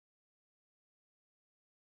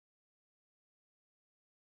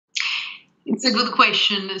It's a good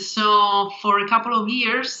question. So, for a couple of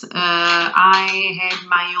years, I had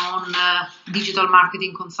my own digital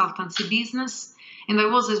marketing consultancy business, and I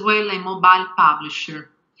was as well a mobile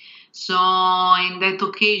publisher. So, in that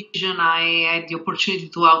occasion, I had the opportunity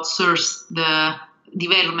to outsource the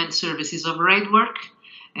development services of Redwerk,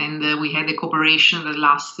 and we had a cooperation that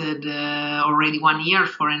lasted already 1 year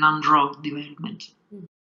for an Android development.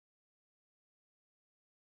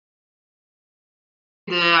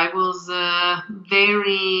 I was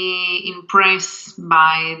very impressed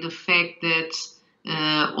by the fact that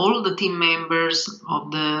all the team members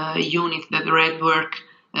of the unit that Redwerk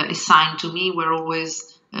assigned to me were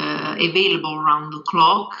always available around the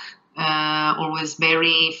clock, always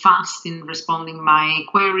very fast in responding my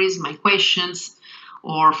queries, my questions,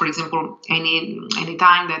 or for example, any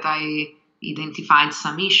time that I identified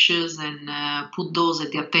some issues and put those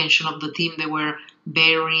at the attention of the team, they were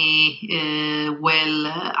very well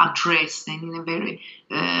addressed and in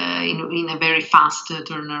a very fast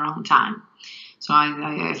turnaround time. So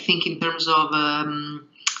I think in terms of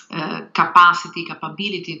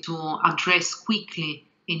capability to address quickly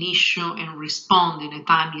an issue and respond in a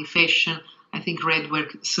timely fashion, I think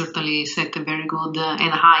Redwerk certainly set a very good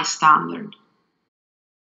and high standard.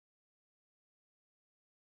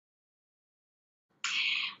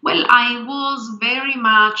 Well, I was very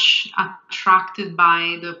much attracted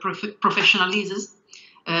by the professionalism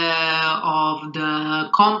of the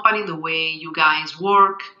company, the way you guys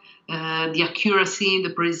work, the accuracy, the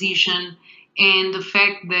precision, and the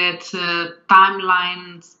fact that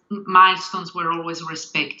timelines, milestones were always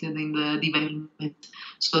respected in the development.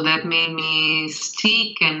 So that made me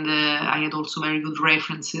stick, and I had also very good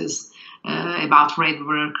references about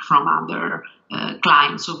Redwerk from other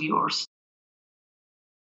clients of yours.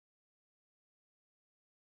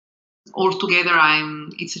 Altogether,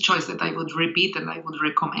 it's a choice that I would repeat, and I would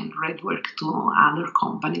recommend Redwerk to other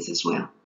companies as well.